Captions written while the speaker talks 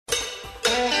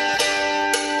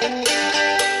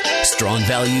Strong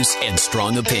values and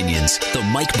strong opinions. The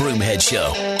Mike Broomhead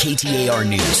Show. KTAR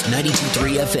News,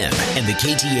 92.3 FM, and the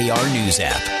KTAR News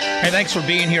app. Hey, thanks for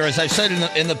being here. As I've said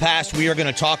in the past, we are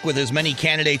going to talk with as many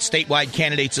candidates, statewide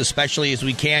candidates especially, as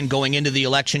we can going into the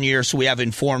election year so we have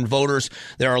informed voters.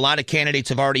 There are a lot of candidates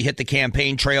have already hit the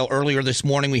campaign trail. Earlier this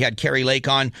morning, we had Carrie Lake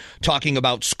on talking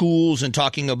about schools and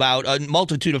talking about a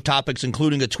multitude of topics,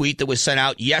 including a tweet that was sent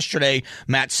out yesterday.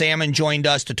 Matt Salmon joined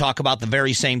us to talk about the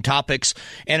very same topics.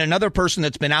 And another person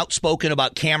that's been outspoken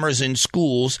about cameras in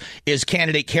schools is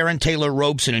candidate Karen Taylor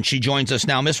Robeson, and she joins us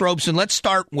now. Ms. Robeson, let's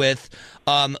start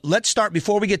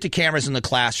before we get to cameras in the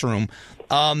classroom.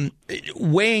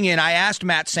 Weighing in, I asked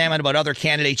Matt Salmon about other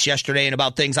candidates yesterday and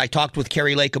about things. I talked with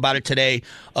Carrie Lake about it today,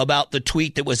 about the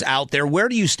tweet that was out there. Where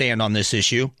do you stand on this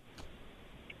issue?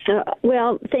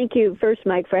 Well, thank you first,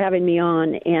 Mike, for having me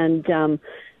on. And,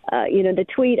 the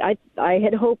tweet, I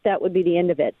had hoped that would be the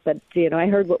end of it. But, I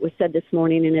heard what was said this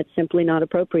morning, and it's simply not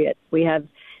appropriate. We have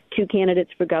two candidates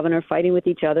for governor fighting with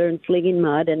each other and slinging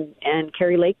mud, and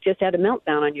Carrie Lake just had a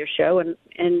meltdown on your show,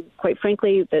 and quite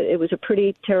frankly, it was a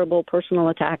pretty terrible personal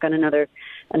attack on another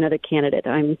candidate.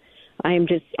 I'm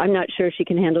not sure she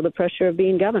can handle the pressure of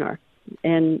being governor,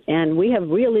 and we have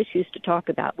real issues to talk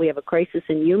about. We have a crisis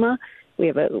in Yuma. We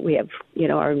have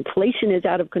our inflation is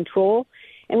out of control,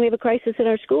 and we have a crisis in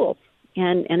our schools.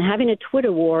 And having a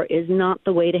Twitter war is not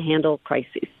the way to handle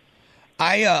crises.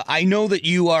 I know that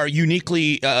you are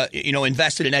uniquely,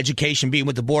 invested in education, being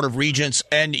with the Board of Regents,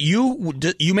 and you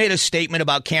made a statement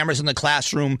about cameras in the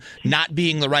classroom not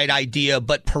being the right idea,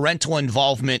 but parental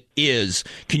involvement is.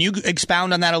 Can you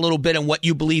expound on that a little bit and what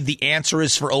you believe the answer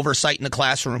is for oversight in the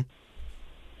classroom?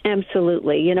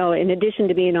 Absolutely. In addition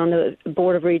to being on the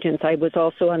Board of Regents, I was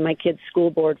also on my kids' school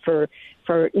board for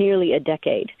nearly a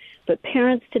decade. But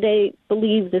parents today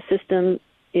believe the system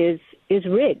is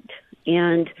rigged,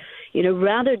 and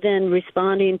rather than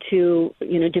responding to,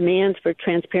 demands for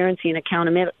transparency and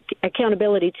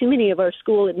accountability, too many of our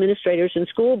school administrators and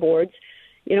school boards,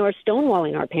 are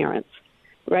stonewalling our parents,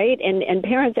 right? And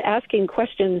parents asking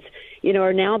questions,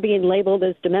 are now being labeled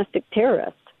as domestic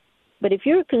terrorists. But if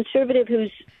you're a conservative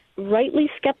who's rightly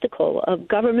skeptical of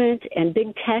government and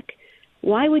big tech,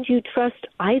 why would you trust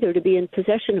either to be in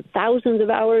possession of thousands of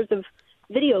hours of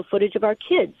video footage of our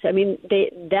kids? I mean,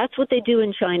 that's what they do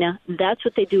in China. That's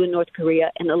what they do in North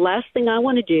Korea. And the last thing I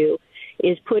want to do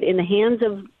is put in the hands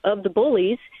of the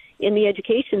bullies in the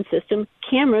education system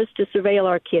cameras to surveil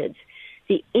our kids.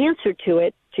 The answer to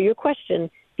it, to your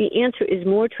question, the answer is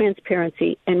more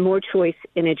transparency and more choice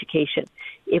in education.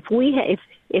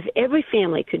 If every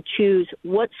family could choose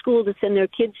what school to send their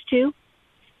kids to,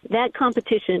 that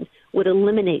competition would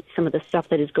eliminate some of the stuff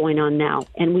that is going on now.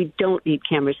 And we don't need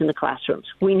cameras in the classrooms.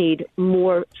 We need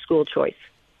more school choice.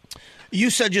 You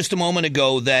said just a moment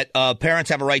ago that parents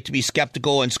have a right to be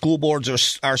skeptical and school boards are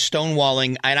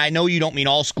stonewalling. And I know you don't mean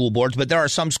all school boards, but there are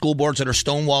some school boards that are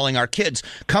stonewalling our kids.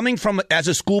 Coming from, as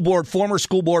a former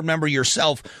school board member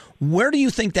yourself, where do you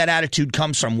think that attitude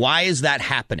comes from? Why is that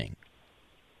happening?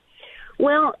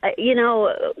 Well,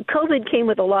 COVID came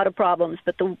with a lot of problems,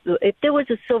 but if there was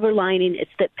a silver lining,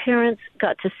 it's that parents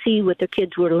got to see what their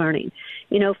kids were learning.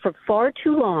 For far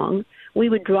too long, we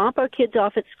would drop our kids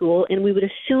off at school and we would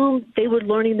assume they were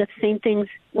learning the same things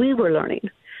we were learning.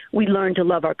 We learned to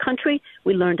love our country,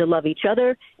 we learned to love each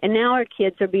other, and now our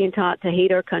kids are being taught to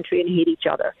hate our country and hate each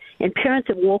other. And parents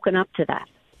have woken up to that.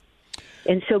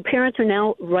 And so parents are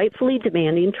now rightfully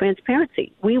demanding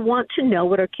transparency. We want to know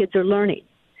what our kids are learning.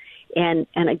 And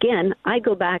again, I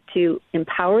go back to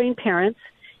empowering parents,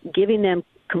 giving them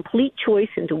complete choice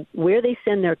into where they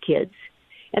send their kids.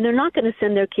 And they're not going to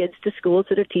send their kids to schools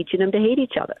that are teaching them to hate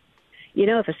each other.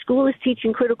 If a school is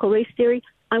teaching critical race theory,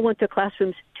 I want their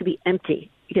classrooms to be empty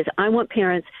because I want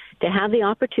parents to have the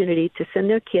opportunity to send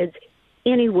their kids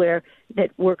anywhere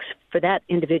that works for that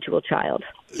individual child.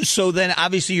 So then,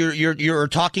 obviously, you're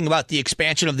talking about the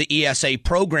expansion of the ESA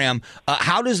program.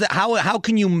 How does that? How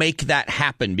can you make that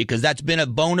happen? Because that's been a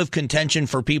bone of contention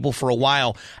for people for a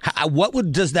while.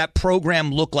 Does that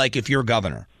program look like if you're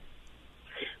governor?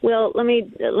 Well, let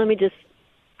me just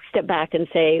step back and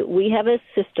say we have a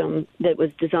system that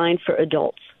was designed for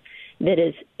adults that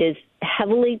is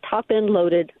heavily top-end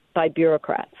loaded by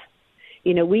bureaucrats.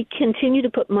 We continue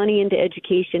to put money into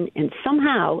education, and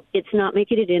somehow it's not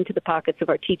making it into the pockets of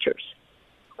our teachers.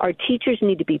 Our teachers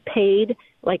need to be paid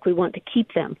like we want to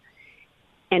keep them.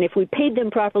 And if we paid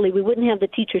them properly, we wouldn't have the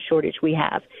teacher shortage we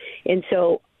have. And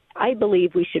so I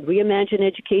believe we should reimagine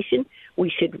education.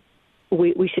 We should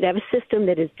have a system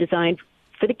that is designed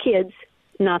for the kids,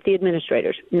 not the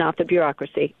administrators, not the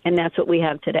bureaucracy. And that's what we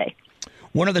have today.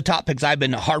 One of the topics I've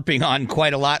been harping on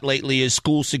quite a lot lately is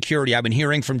school security. I've been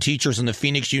hearing from teachers in the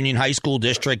Phoenix Union High School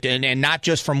District, and not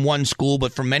just from one school,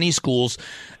 but from many schools,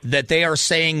 that they are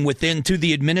saying to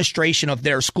the administration of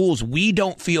their schools, we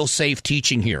don't feel safe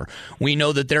teaching here. We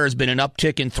know that there has been an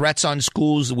uptick in threats on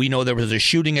schools. We know there was a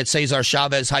shooting at Cesar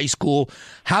Chavez High School.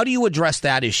 How do you address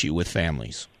that issue with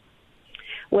families?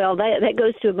 Well, that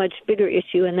goes to a much bigger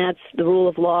issue, and that's the rule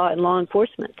of law and law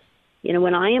enforcement. You know,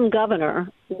 when I am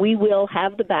governor, we will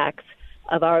have the backs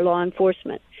of our law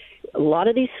enforcement. A lot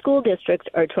of these school districts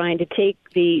are trying to take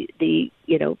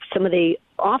some of the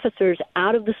officers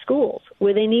out of the schools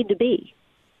where they need to be.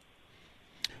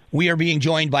 We are being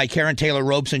joined by Karen Taylor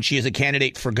Robeson. She is a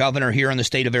candidate for governor here in the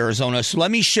state of Arizona. So let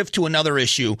me shift to another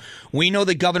issue. We know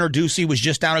that Governor Ducey was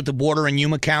just down at the border in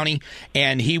Yuma County,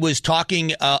 and he was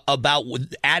talking about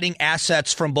adding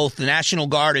assets from both the National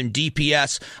Guard and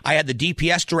DPS. I had the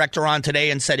DPS director on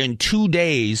today and said in 2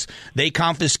 days they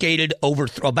confiscated over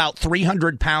about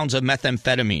 300 pounds of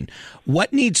methamphetamine.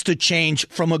 What needs to change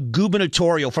from a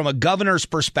governor's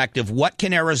perspective? What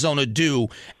can Arizona do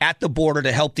at the border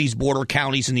to help these border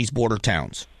counties and these border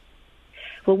towns?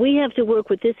 Well, we have to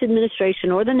work with this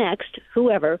administration or the next,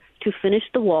 whoever, to finish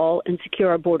the wall and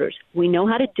secure our borders. We know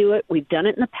how to do it. We've done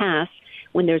it in the past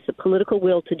when there's the political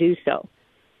will to do so.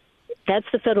 That's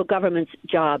the federal government's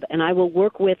job, and I will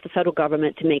work with the federal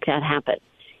government to make that happen.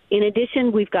 In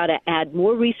addition, we've got to add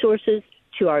more resources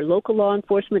to our local law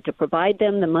enforcement to provide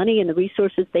them the money and the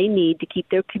resources they need to keep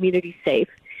their communities safe.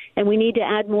 And we need to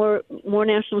add more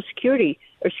National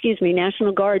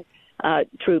Guard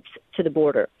troops to the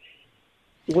border.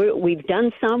 We've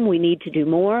done some. We need to do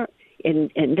more. And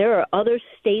there are other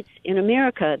states in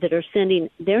America that are sending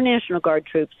their National Guard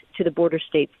troops to the border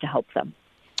states to help them.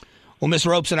 Well, Ms.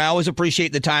 Robeson, I always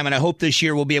appreciate the time, and I hope this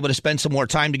year we'll be able to spend some more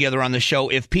time together on the show.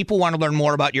 If people want to learn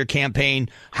more about your campaign,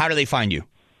 how do they find you?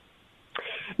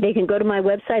 They can go to my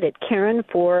website at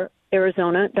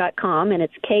KarenForArizona.com, and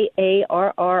it's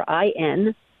KarinFor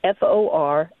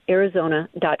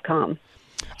Arizona.com.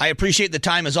 I appreciate the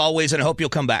time as always, and I hope you'll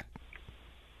come back.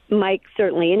 Mike,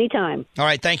 certainly, anytime. All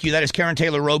right, thank you. That is Karen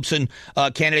Taylor Robeson,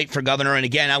 candidate for governor. And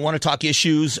again, I want to talk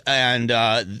issues, and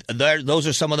those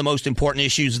are some of the most important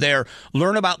issues there.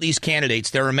 Learn about these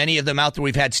candidates. There are many of them out there.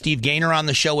 We've had Steve Gaynor on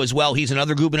the show as well. He's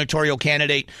another gubernatorial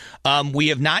candidate. We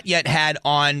have not yet had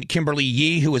on Kimberly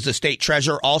Yee, who is the state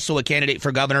treasurer, also a candidate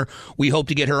for governor. We hope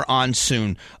to get her on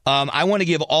soon. I want to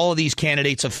give all of these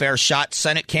candidates a fair shot,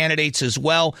 Senate candidates as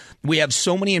well. We have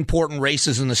so many important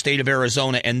races in the state of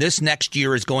Arizona, and this next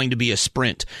year is going to be a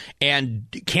sprint, and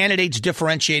candidates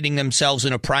differentiating themselves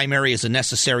in a primary is a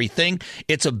necessary thing.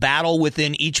 It's a battle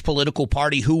within each political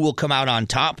party who will come out on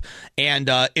top, and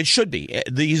it should be.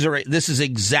 This is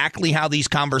exactly how these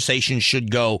conversations should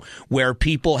go, where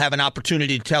people have an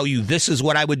opportunity to tell you this is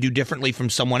what I would do differently from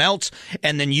someone else,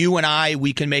 and then you and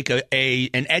we can make an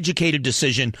educated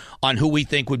decision on who we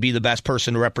think would be the best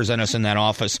person to represent us in that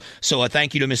office. So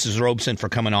thank you to Mrs. Robeson for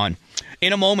coming on.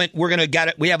 In a moment, we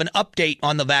have an update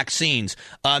on the vaccines.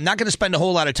 I'm not going to spend a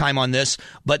whole lot of time on this,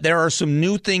 but there are some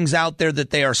new things out there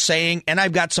that they are saying, and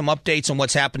I've got some updates on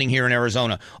what's happening here in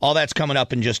Arizona. All that's coming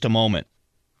up in just a moment.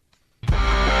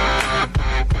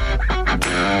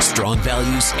 Strong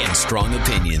values and strong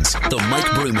opinions. The Mike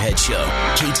Broomhead Show.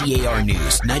 KTAR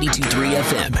News, 92.3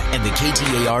 FM, and the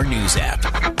KTAR News app.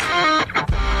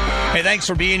 Hey, thanks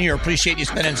for being here. Appreciate you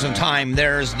spending some time.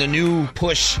 There's the new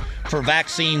push for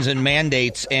vaccines and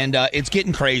mandates, and it's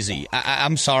getting crazy.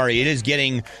 I'm sorry. It is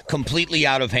getting completely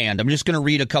out of hand. I'm just going to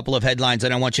read a couple of headlines,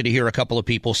 and I want you to hear a couple of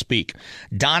people speak.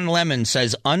 Don Lemon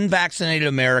says unvaccinated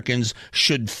Americans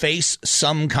should face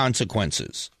some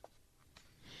consequences.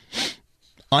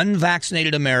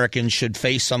 Unvaccinated Americans should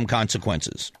face some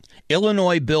consequences.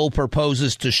 Illinois bill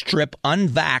proposes to strip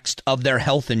unvaxxed of their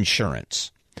health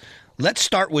insurance. Let's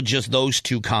start with just those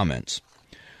two comments.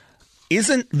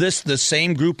 Isn't this the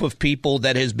same group of people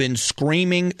that has been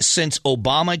screaming since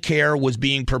Obamacare was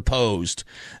being proposed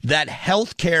that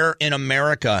health care in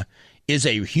America is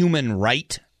a human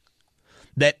right?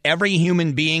 That every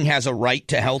human being has a right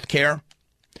to health care?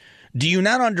 Do you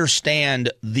not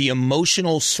understand the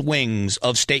emotional swings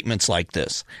of statements like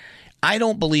this? I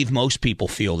don't believe most people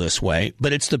feel this way,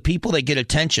 but it's the people that get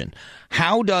attention.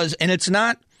 And it's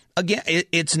not,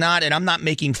 and I'm not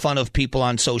making fun of people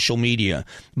on social media,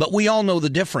 but we all know the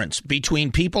difference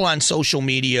between people on social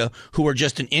media who are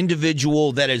just an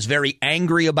individual that is very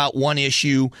angry about one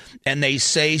issue and they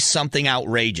say something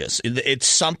outrageous. It's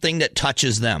something that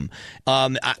touches them.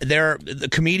 The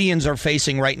comedians are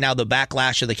facing right now the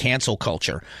backlash of the cancel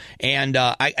culture. And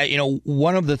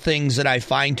one of the things that I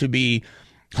find to be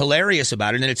hilarious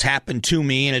about it, and it's happened to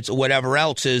me and it's whatever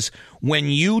else, is when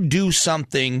you do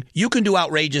something, you can do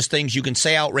outrageous things, you can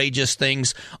say outrageous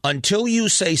things until you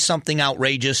say something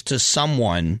outrageous to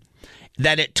someone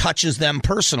that it touches them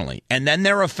personally, and then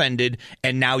they're offended,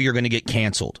 and now you're going to get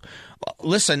canceled.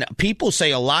 Listen, people say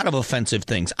a lot of offensive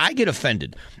things. I get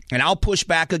offended, and I'll push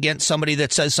back against somebody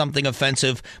that says something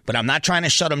offensive, but I'm not trying to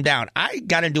shut them down. I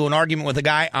got into an argument with a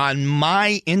guy on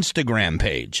my Instagram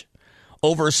page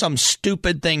over some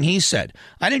stupid thing he said.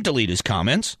 I didn't delete his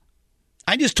comments.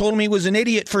 I just told him he was an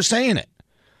idiot for saying it.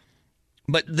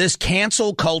 But this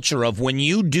cancel culture of when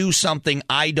you do something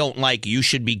I don't like, you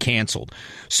should be canceled.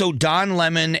 So Don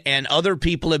Lemon and other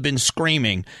people have been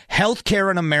screaming, health care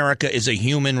in America is a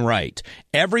human right.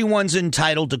 Everyone's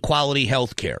entitled to quality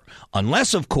health care.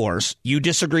 Unless, of course, you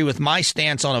disagree with my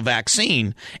stance on a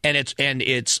vaccine and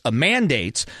its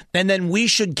mandates, and then we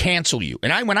should cancel you.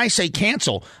 And when I say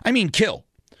cancel, I mean kill.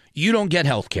 You don't get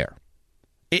health care.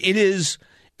 It is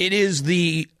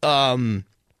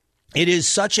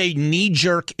such a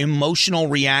knee-jerk emotional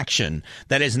reaction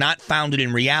that is not founded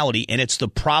in reality, and it's the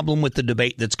problem with the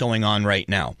debate that's going on right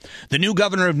now. The new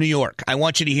governor of New York, I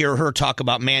want you to hear her talk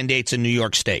about mandates in New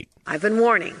York State. I've been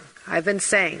warning. I've been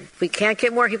saying we can't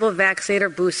get more people vaccinated or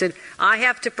boosted. I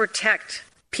have to protect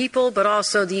people, but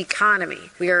also the economy.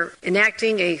 We are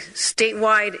enacting a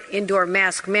statewide indoor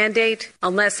mask mandate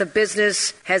unless a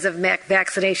business has a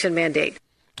vaccination mandate.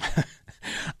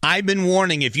 I've been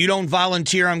warning, if you don't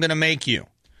volunteer, I'm going to make you.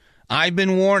 I've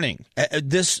been warning.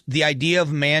 The idea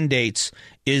of mandates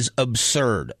is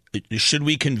absurd. Should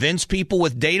we convince people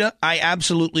with data? I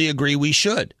absolutely agree we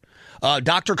should.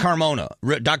 Dr.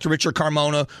 Richard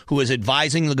Carmona, who is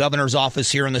advising the governor's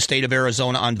office here in the state of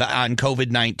Arizona on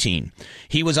COVID-19.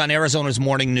 He was on Arizona's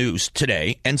Morning News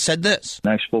today and said this.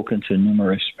 I've spoken to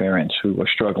numerous parents who are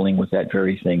struggling with that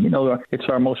very thing. You know, it's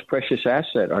our most precious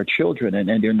asset, our children,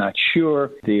 and they're not sure.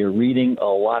 They are reading a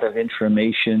lot of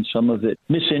information, some of it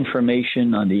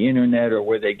misinformation on the internet or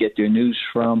where they get their news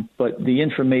from. But the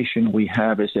information we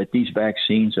have is that these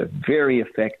vaccines are very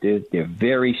effective, they're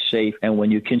very safe, and when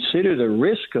you consider the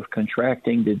risk of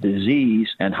contracting the disease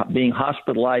and being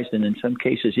hospitalized and in some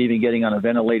cases even getting on a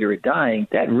ventilator or dying,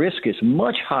 that risk is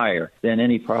much higher than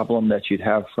any problem that you'd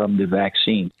have from the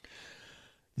vaccine.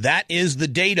 That is the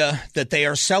data that they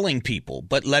are selling people.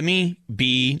 But let me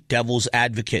be devil's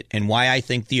advocate and why I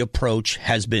think the approach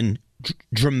has been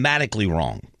dramatically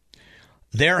wrong.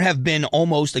 There have been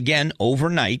almost, again,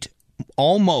 overnight,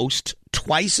 almost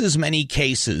twice as many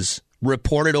cases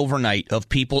reported overnight of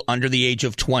people under the age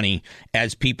of 20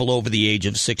 as people over the age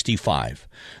of 65.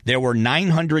 There were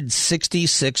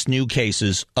 966 new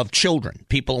cases of children.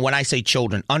 People, when I say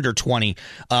children, under 20,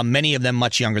 many of them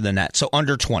much younger than that. So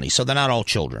under 20. So they're not all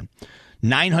children.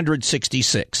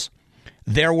 966.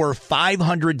 There were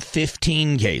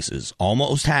 515 cases,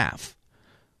 almost half,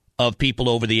 of people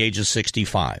over the age of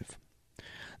 65.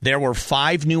 There were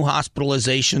 5 new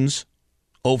hospitalizations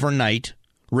overnight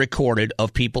recorded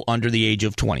of people under the age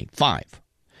of 25,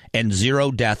 and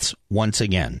 0 deaths once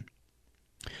again.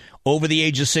 Over the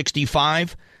age of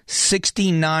 65,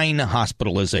 69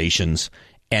 hospitalizations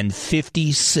and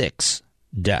 56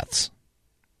 deaths.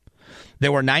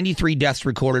 There were 93 deaths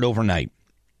recorded overnight.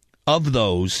 Of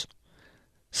those,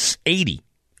 80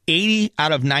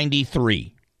 out of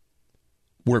 93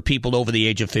 were people over the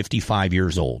age of 55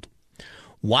 years old.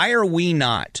 Why are we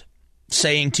not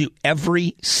saying to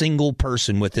every single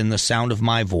person within the sound of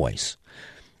my voice,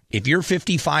 if you're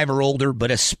 55 or older,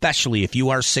 but especially if you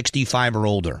are 65 or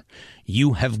older,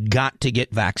 you have got to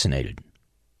get vaccinated?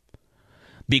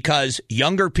 Because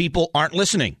younger people aren't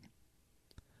listening.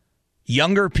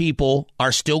 Younger people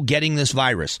are still getting this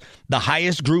virus. The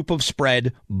highest group of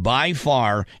spread by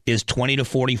far is 20 to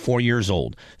 44 years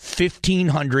old.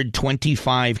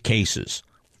 1,525 cases.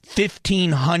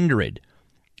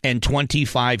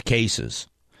 1,525 cases.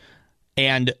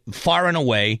 And far and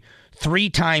away, 3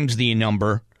 times the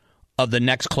number of the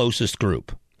next closest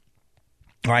group.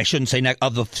 Or I shouldn't say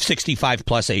of the 65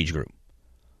 plus age group.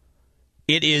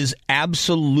 It is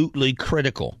absolutely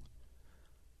critical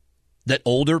that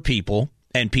older people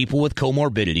and people with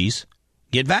comorbidities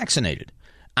get vaccinated.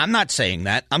 I'm not saying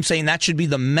that. I'm saying that should be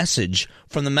the message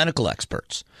from the medical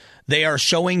experts. They are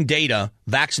showing data,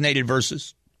 vaccinated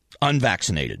versus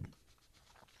unvaccinated.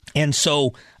 And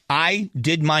so I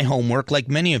did my homework like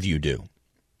many of you do.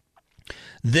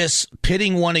 This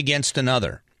pitting one against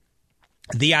another.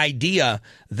 The idea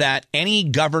that any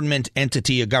government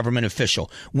entity, a government official,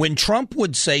 when Trump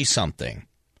would say something,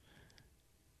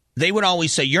 they would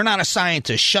always say, you're not a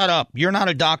scientist, shut up, you're not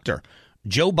a doctor.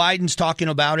 Joe Biden's talking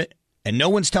about it, and no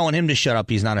one's telling him to shut up,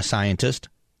 he's not a scientist.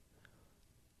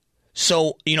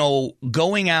 So,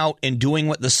 going out and doing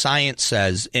what the science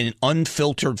says and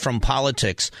unfiltered from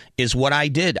politics is what I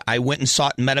did. I went and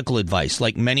sought medical advice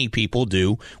like many people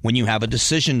do when you have a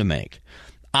decision to make.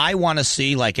 I want to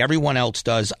see, like everyone else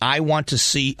does, I want to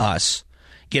see us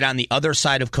get on the other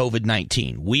side of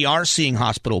COVID-19. We are seeing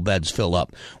hospital beds fill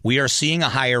up. We are seeing a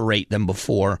higher rate than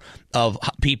before of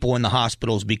people in the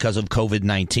hospitals because of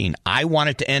COVID-19. I want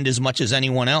it to end as much as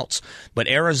anyone else. But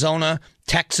Arizona,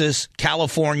 Texas,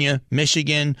 California,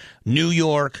 Michigan, New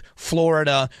York,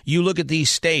 Florida, you look at these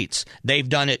states, they've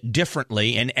done it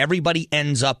differently, and everybody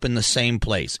ends up in the same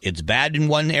place. It's bad in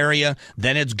one area,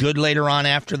 then it's good later on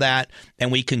after that, and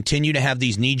we continue to have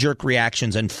these knee-jerk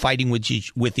reactions and fighting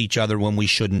with each other when we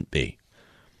shouldn't be.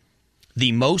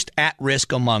 The most at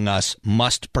risk among us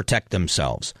must protect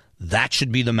themselves. That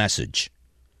should be the message.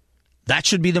 That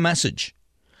should be the message.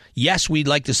 Yes, we'd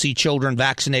like to see children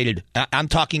vaccinated. I'm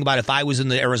talking about if I was in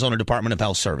the Arizona Department of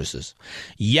Health Services.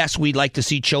 Yes, we'd like to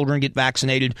see children get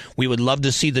vaccinated. We would love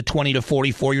to see the 20 to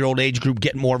 44-year-old age group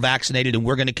get more vaccinated, and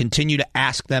we're going to continue to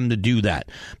ask them to do that.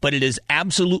 But it is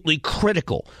absolutely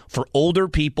critical for older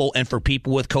people and for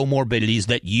people with comorbidities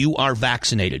that you are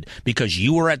vaccinated because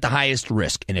you are at the highest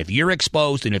risk. And if you're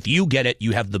exposed and if you get it,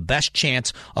 you have the best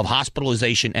chance of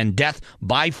hospitalization and death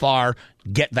by far.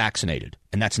 Get vaccinated.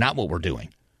 And that's not what we're doing.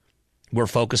 We're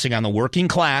focusing on the working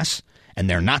class, and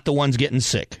they're not the ones getting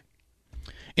sick.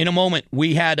 In a moment,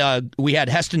 we had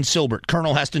Heston Silbert,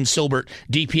 Colonel Heston Silbert,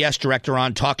 DPS director,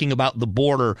 on talking about the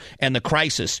border and the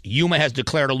crisis. Yuma has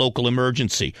declared a local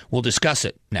emergency. We'll discuss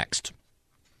it next.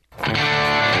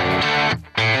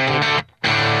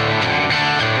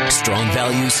 Strong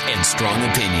values and strong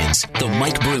opinions. The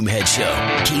Mike Broomhead Show.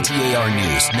 KTAR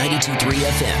News, 92.3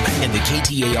 FM, and the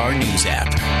KTAR News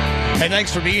app. Hey,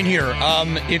 thanks for being here.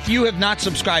 If you have not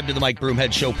subscribed to the Mike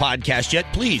Broomhead Show podcast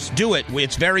yet, please do it.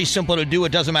 It's very simple to do.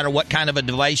 It doesn't matter what kind of a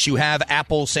device you have.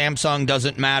 Apple, Samsung,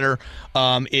 doesn't matter.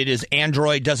 It is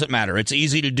Android, doesn't matter. It's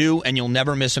easy to do, and you'll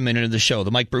never miss a minute of the show.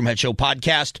 The Mike Broomhead Show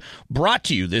podcast brought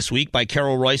to you this week by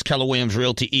Carol Royce, Keller Williams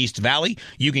Realty East Valley.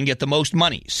 You can get the most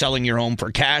money selling your home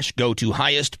for cash. Go to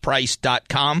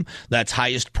highestprice.com. That's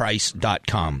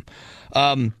highestprice.com.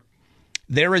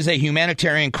 There is a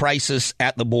humanitarian crisis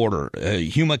at the border.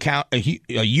 Yuma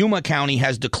County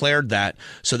has declared that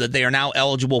so that they are now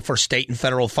eligible for state and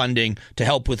federal funding to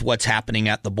help with what's happening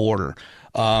at the border.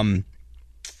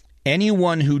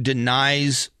 Anyone who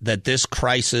denies that this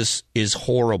crisis is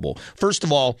horrible, first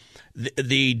of all,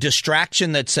 the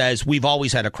distraction that says we've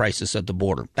always had a crisis at the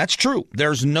border. That's true.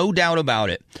 There's no doubt about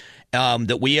it.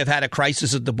 That we have had a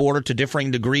crisis at the border to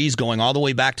differing degrees going all the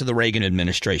way back to the Reagan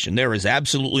administration. There is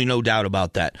absolutely no doubt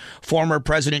about that. Former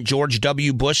President George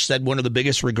W. Bush said one of the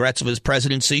biggest regrets of his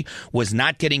presidency was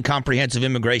not getting comprehensive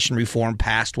immigration reform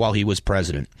passed while he was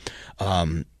president.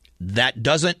 That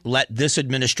doesn't let this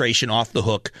administration off the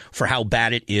hook for how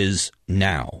bad it is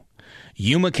now.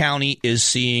 Yuma County is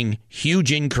seeing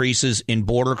huge increases in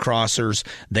border crossers.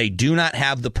 They do not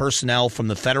have the personnel from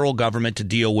the federal government to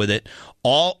deal with it.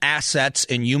 All assets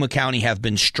in Yuma County have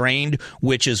been strained,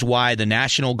 which is why the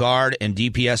National Guard and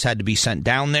DPS had to be sent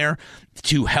down there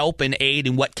to help and aid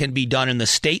in what can be done in the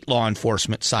state law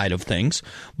enforcement side of things.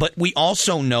 But we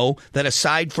also know that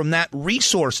aside from that,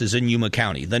 resources in Yuma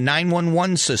County, the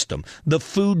 911 system, the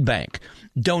food bank,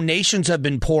 donations have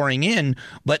been pouring in,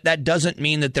 but that doesn't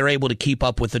mean that they're able to keep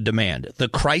up with the demand. The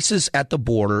crisis at the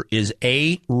border is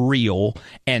A, real,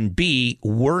 and B,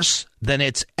 worse than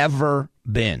it's ever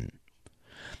been.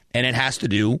 And it has to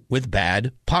do with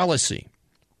bad policy.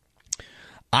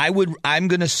 I'm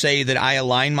going to say that I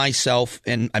align myself,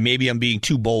 and maybe I'm being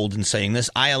too bold in saying this,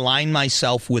 I align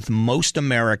myself with most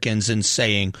Americans in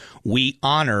saying we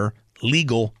honor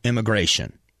legal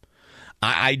immigration.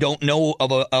 I don't know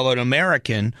of an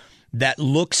American that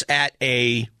looks at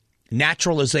a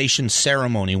naturalization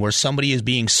ceremony where somebody is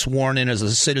being sworn in as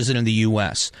a citizen of the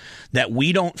U.S. that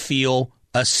we don't feel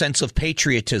a sense of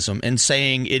patriotism in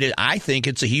saying it. I think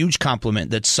it's a huge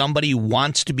compliment that somebody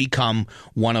wants to become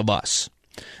one of us.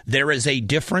 There is a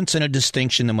difference and a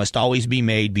distinction that must always be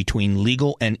made between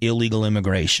legal and illegal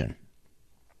immigration.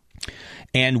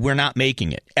 And we're not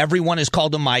making it. Everyone is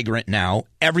called a migrant now.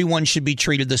 Everyone should be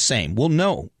treated the same. Well,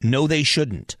 no, they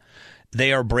shouldn't.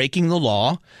 They are breaking the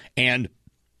law, and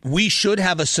we should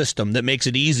have a system that makes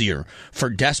it easier for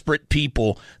desperate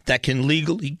people that can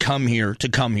legally come here to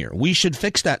come here. We should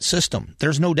fix that system.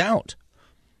 There's no doubt.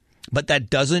 But that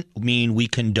doesn't mean we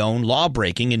condone law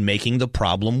breaking and making the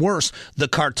problem worse. The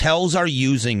cartels are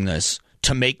using this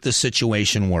to make the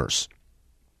situation worse.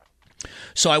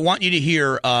 So I want you to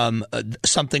hear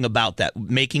something about that,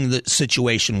 making the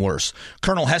situation worse.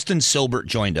 Colonel Heston Silbert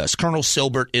joined us. Colonel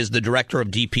Silbert is the director of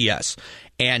DPS,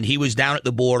 and he was down at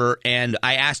the border, and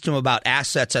I asked him about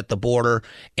assets at the border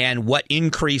and what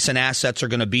increase in assets are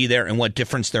going to be there and what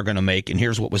difference they're going to make, and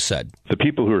here's what was said. The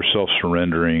people who are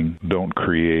self-surrendering don't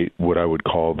create what I would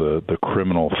call the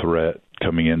criminal threat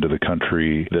coming into the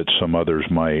country that some others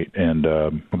might. And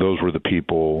those were the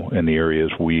people in the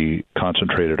areas we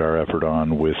concentrated our effort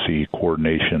on with the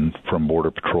coordination from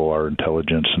Border Patrol, our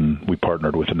intelligence, and we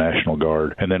partnered with the National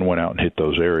Guard and then went out and hit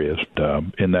those areas.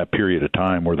 In that period of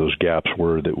time where those gaps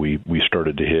were that we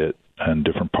started to hit in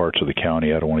different parts of the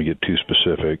county, I don't want to get too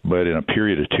specific, but in a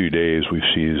period of 2 days, we've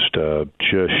seized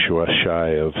just shy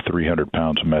of 300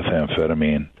 pounds of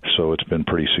methamphetamine. So it's been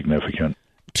pretty significant.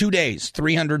 2 days,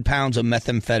 300 pounds of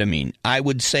methamphetamine. I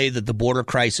would say that the border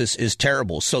crisis is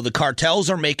terrible. So the cartels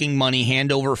are making money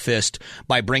hand over fist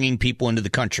by bringing people into the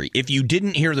country. If you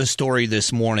didn't hear the story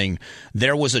this morning,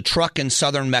 there was a truck in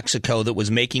southern Mexico that was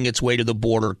making its way to the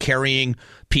border carrying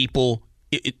people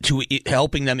to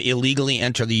helping them illegally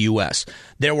enter the U.S.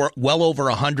 There were well over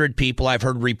 100 people. I've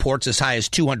heard reports as high as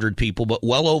 200 people, but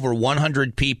well over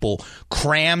 100 people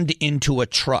crammed into a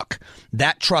truck.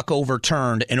 That truck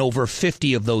overturned, and over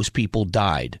 50 of those people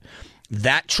died.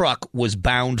 That truck was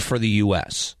bound for the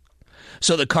U.S.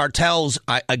 So the cartels,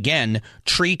 again,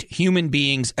 treat human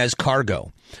beings as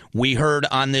cargo. We heard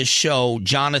on this show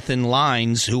Jonathan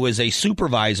Lines, who is a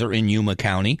supervisor in Yuma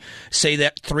County, say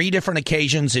that 3 different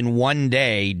occasions in one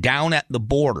day down at the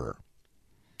border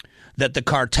that the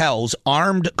cartels,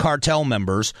 armed cartel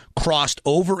members, crossed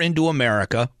over into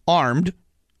America, armed,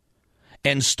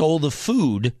 and stole the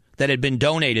food that had been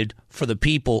donated for the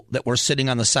people that were sitting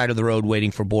on the side of the road waiting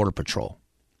for Border Patrol.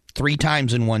 3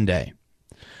 times in one day.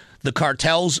 The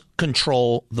cartels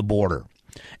control the border.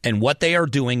 And what they are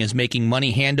doing is making money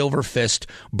hand over fist,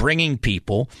 bringing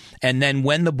people. And then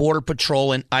when the Border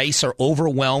Patrol and ICE are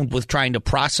overwhelmed with trying to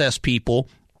process people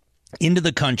into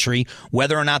the country,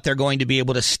 whether or not they're going to be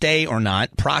able to stay or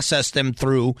not, process them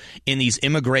through in these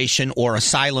immigration or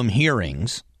asylum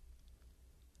hearings,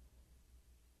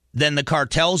 then the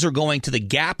cartels are going to the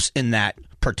gaps in that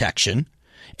protection.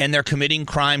 And they're committing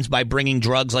crimes by bringing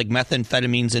drugs like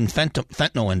methamphetamines and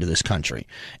fentanyl into this country.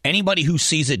 Anybody who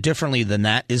sees it differently than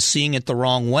that is seeing it the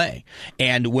wrong way.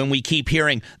 And when we keep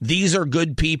hearing these are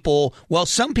good people, well,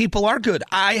 some people are good.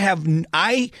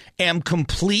 I am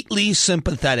completely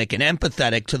sympathetic and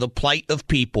empathetic to the plight of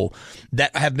people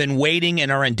that have been waiting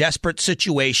and are in desperate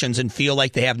situations and feel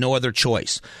like they have no other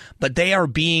choice. But they are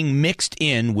being mixed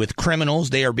in with criminals.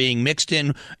 They are being mixed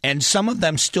in, and some of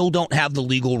them still don't have the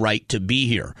legal right to be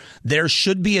here. There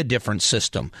should be a different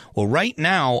system. Well, right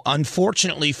now,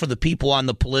 unfortunately for the people on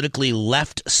the politically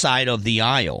left side of the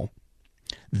aisle,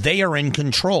 they are in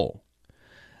control.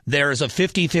 There is a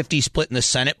 50-50 split in the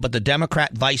Senate, but the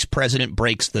Democrat vice president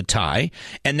breaks the tie,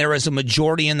 and there is a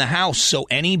majority in the House. So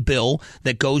any bill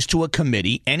that goes to a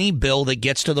committee, any bill that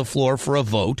gets to the floor for a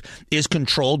vote is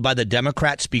controlled by the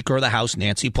Democrat Speaker of the House,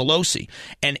 Nancy Pelosi.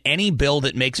 And any bill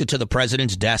that makes it to the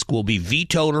president's desk will be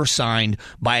vetoed or signed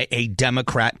by a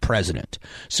Democrat president.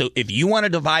 So if you want to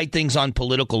divide things on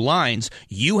political lines,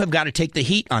 you have got to take the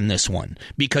heat on this one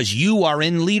because you are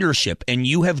in leadership and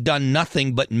you have done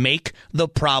nothing but make the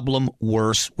problem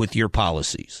worse with your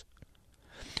policies.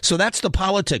 So that's the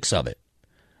politics of it.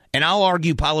 And I'll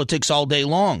argue politics all day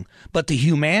long. But the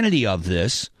humanity of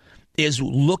this is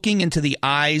looking into the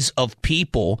eyes of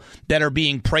people that are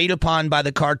being preyed upon by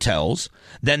the cartels.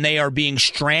 Then they are being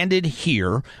stranded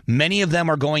here. Many of them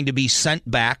are going to be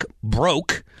sent back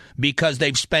broke because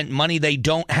they've spent money they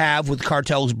don't have with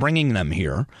cartels bringing them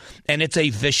here. And it's a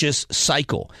vicious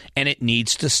cycle. And it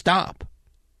needs to stop.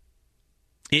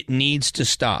 It needs to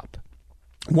stop.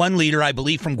 One leader, I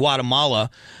believe from Guatemala,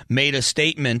 made a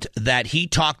statement that he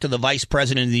talked to the vice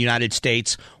president of the United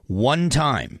States one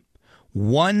time.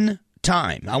 One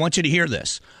time. I want you to hear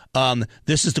this.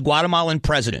 This is the Guatemalan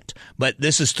president, but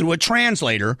this is through a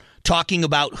translator talking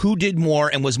about who did more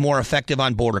and was more effective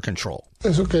on border control.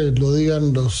 Eso que lo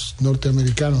digan los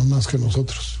norteamericanos más que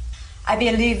nosotros. I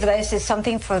believe this is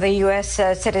something for the U.S.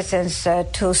 citizens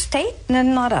to state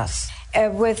and not us.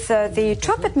 With the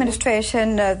Trump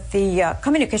administration, the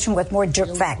communication was more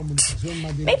direct.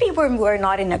 Maybe we're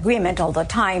not in agreement all the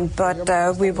time,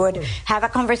 but we would have a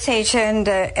conversation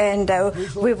and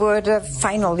we would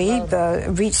finally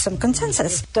reach some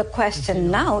consensus. The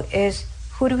question now is,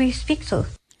 who do we speak to?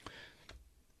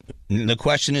 The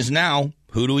question is now,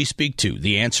 who do we speak to?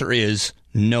 The answer is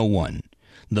no one.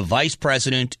 The vice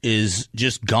president is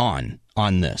just gone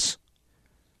on this.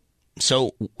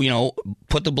 So,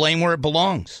 put the blame where it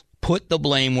belongs. Put the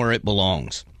blame where it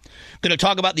belongs. Going to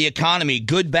talk about the economy,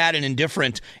 good, bad, and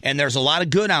indifferent. And there's a lot of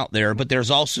good out there, but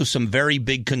there's also some very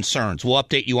big concerns. We'll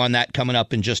update you on that coming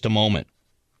up in just a moment.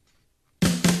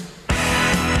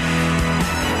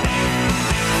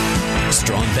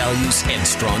 Strong values and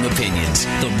strong opinions.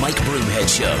 The Mike Broomhead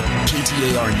Show.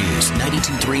 KTAR News,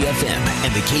 92.3 FM,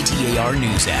 and the KTAR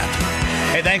News app.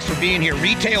 Hey, thanks for being here.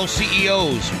 Retail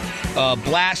CEOs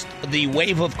blast the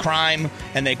wave of crime,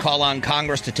 and they call on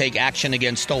Congress to take action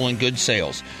against stolen goods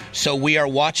sales. So we are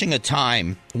watching a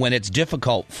time when it's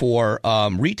difficult for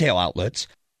retail outlets.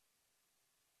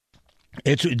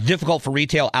 It's difficult for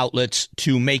retail outlets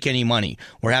to make any money.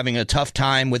 We're having a tough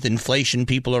time with inflation.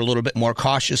 People are a little bit more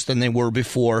cautious than they were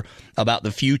before about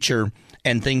the future,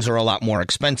 and things are a lot more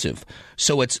expensive.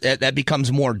 So that becomes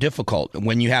more difficult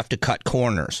when you have to cut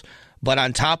corners. But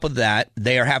on top of that,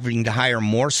 they are having to hire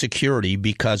more security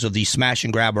because of these smash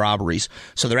and grab robberies.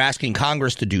 So they're asking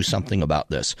Congress to do something about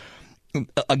this.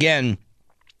 Again,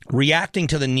 reacting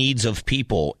to the needs of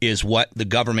people is what the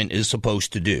government is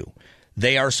supposed to do.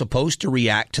 They are supposed to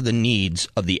react to the needs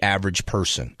of the average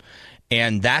person.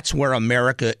 And that's where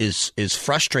America is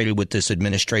frustrated with this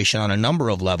administration on a number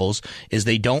of levels, is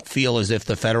they don't feel as if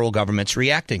the federal government's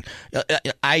reacting.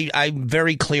 I'm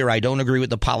very clear. I don't agree with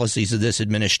the policies of this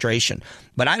administration,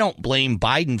 but I don't blame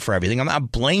Biden for everything. I'm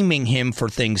not blaming him for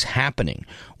things happening.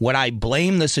 What I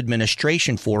blame this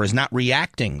administration for is not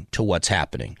reacting to what's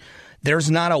happening.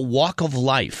 There's not a walk of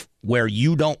life where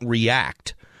you don't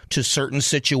react to certain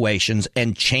situations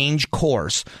and change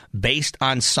course based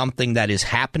on something that is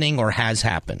happening or has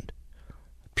happened,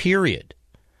 period.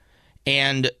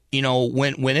 And, you know,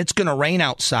 when it's going to rain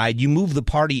outside, you move the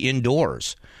party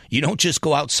indoors. You don't just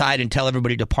go outside and tell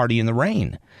everybody to party in the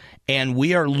rain. And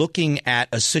we are looking at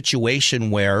a situation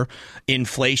where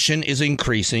inflation is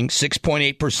increasing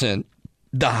 6.8%,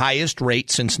 the highest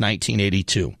rate since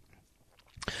 1982.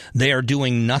 They are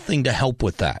doing nothing to help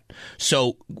with that.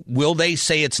 So will they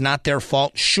say it's not their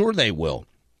fault? Sure, they will.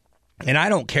 And I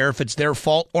don't care if it's their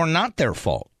fault or not their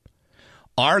fault.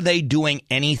 Are they doing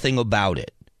anything about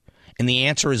it? And the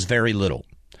answer is very little.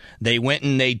 They went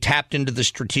and they tapped into the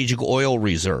strategic oil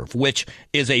reserve, which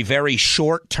is a very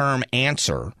short-term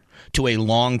answer to a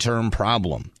long-term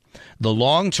problem. The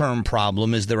long-term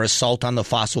problem is their assault on the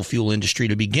fossil fuel industry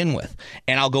to begin with.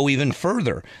 And I'll go even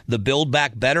further. The Build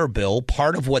Back Better bill,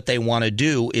 part of what they want to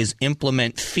do is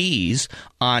implement fees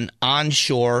on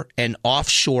onshore and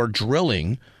offshore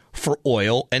drilling for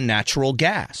oil and natural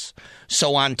gas.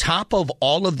 So on top of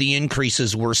all of the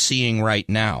increases we're seeing right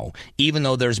now, even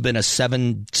though there's been a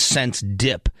 7-cent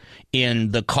dip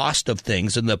in the cost of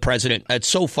things, and the president, it's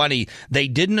so funny, they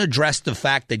didn't address the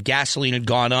fact that gasoline had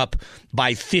gone up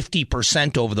by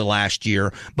 50% over the last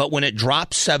year, but when it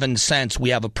dropped 7 cents, we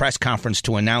have a press conference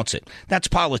to announce it. That's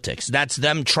politics. That's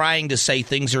them trying to say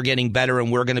things are getting better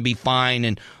and we're going to be fine,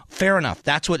 and fair enough.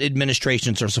 That's what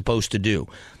administrations are supposed to do.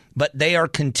 But they are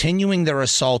continuing their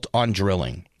assault on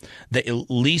drilling. The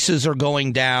leases are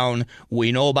going down.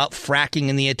 We know about fracking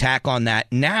and the attack on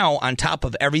that. Now, on top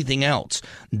of everything else,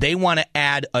 they want to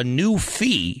add a new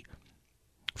fee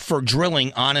for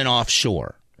drilling on and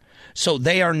offshore. So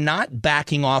they are not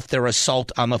backing off their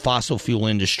assault on the fossil fuel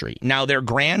industry. Now, their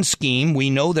grand scheme, we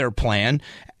know their plan,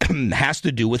 has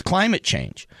to do with climate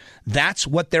change. That's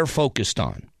what they're focused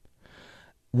on,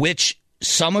 which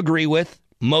some agree with,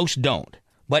 most don't.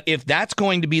 But if that's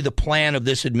going to be the plan of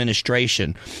this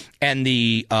administration and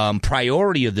the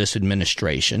priority of this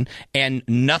administration, and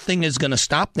nothing is going to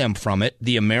stop them from it,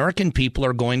 the American people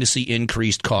are going to see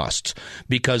increased costs.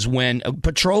 Because when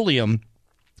petroleum,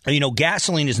 you know,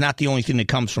 gasoline is not the only thing that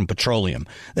comes from petroleum.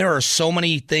 There are so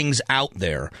many things out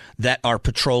there that are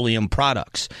petroleum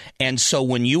products. And so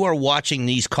when you are watching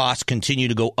these costs continue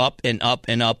to go up and up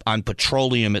and up on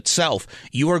petroleum itself,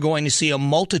 you are going to see a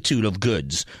multitude of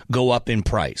goods go up in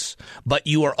price. But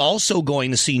you are also going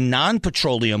to see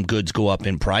non-petroleum goods go up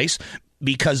in price,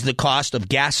 because the cost of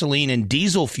gasoline and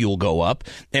diesel fuel go up,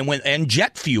 and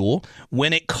jet fuel,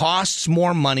 when it costs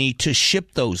more money to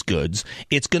ship those goods,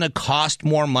 it's going to cost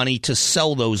more money to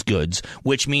sell those goods,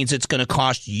 which means it's going to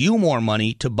cost you more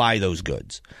money to buy those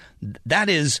goods. That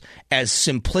is as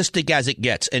simplistic as it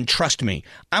gets. And trust me,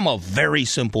 I'm a very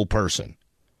simple person.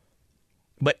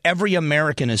 But every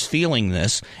American is feeling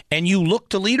this, and you look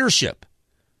to leadership,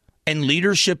 and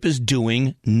leadership is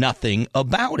doing nothing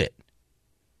about it.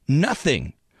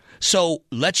 Nothing. So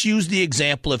let's use the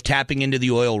example of tapping into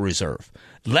the oil reserve.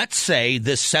 Let's say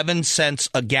the 7 cents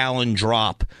a gallon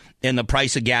drop in the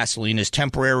price of gasoline, as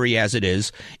temporary as it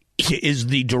is is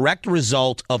the direct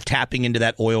result of tapping into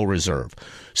that oil reserve.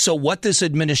 So what this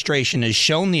administration has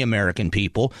shown the American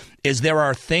people is there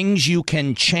are things you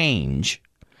can change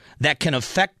that can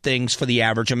affect things for the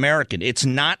average American. It's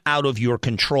not out of your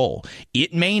control.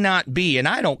 It may not be, and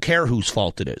I don't care whose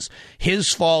fault it is.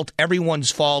 His fault, everyone's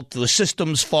fault, the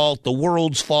system's fault, the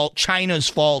world's fault, China's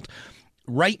fault.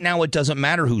 Right now, it doesn't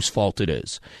matter whose fault it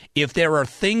is. If there are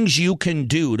things you can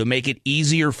do to make it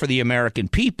easier for the American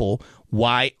people,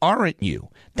 why aren't you?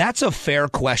 That's a fair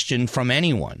question from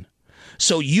anyone.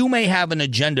 So you may have an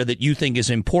agenda that you think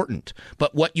is important,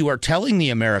 but what you are telling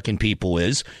the American people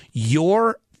is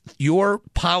your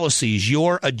policies,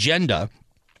 your agenda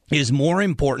is more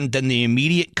important than the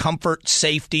immediate comfort,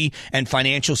 safety, and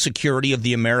financial security of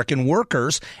the American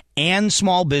workers and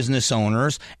small business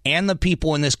owners and the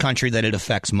people in this country that it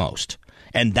affects most.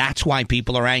 And that's why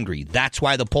people are angry. That's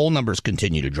why the poll numbers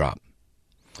continue to drop.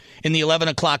 In the 11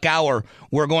 o'clock hour,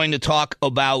 we're going to talk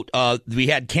about, we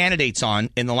had candidates on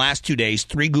in the last 2 days,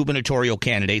 3 gubernatorial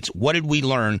candidates. What did we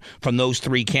learn from those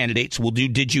 3 candidates? We'll do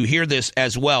Did You Hear This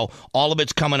as well. All of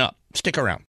it's coming up. Stick around.